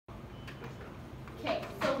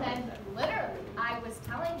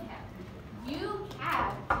telling him. You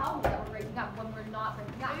can't tell me that we're breaking up when we're not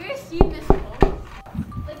breaking up. Have you seen this phone?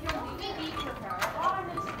 Like, you're leaving me for her.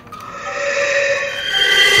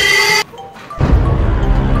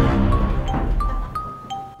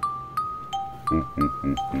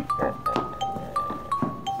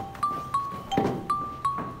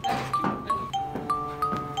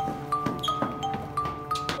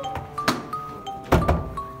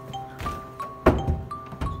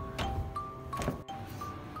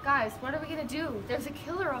 Guys, what are we gonna do? There's a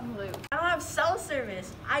killer on the loose. I don't have cell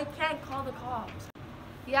service. I can't call the cops.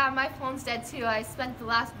 Yeah, my phone's dead too. I spent the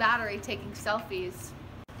last battery taking selfies.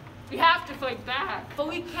 We have to fight back. But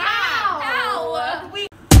we can't. How? We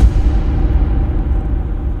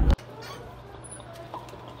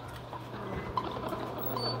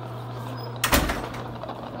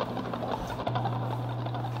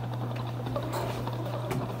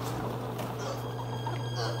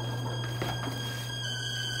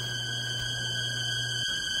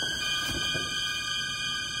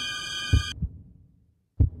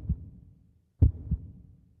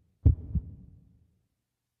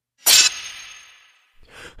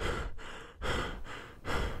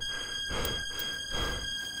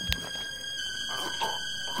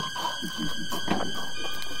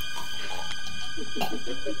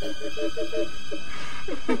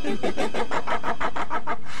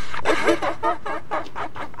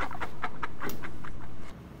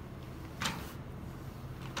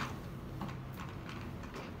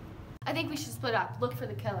I think we should split up. Look for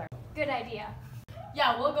the killer. Good idea.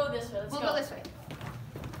 Yeah, we'll go this way. Let's We'll go. go this way.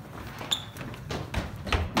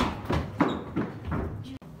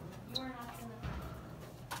 You're not gonna.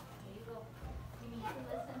 There you go. You need to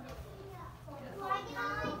listen.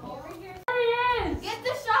 Over here. There he is. Get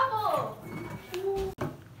the shovel!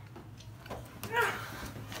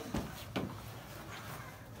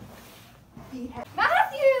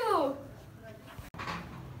 Matthew!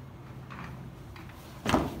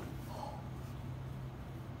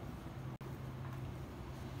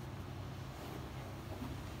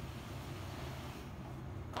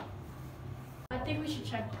 I think we should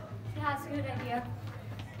check. That's a good idea.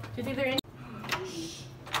 Do you think they're in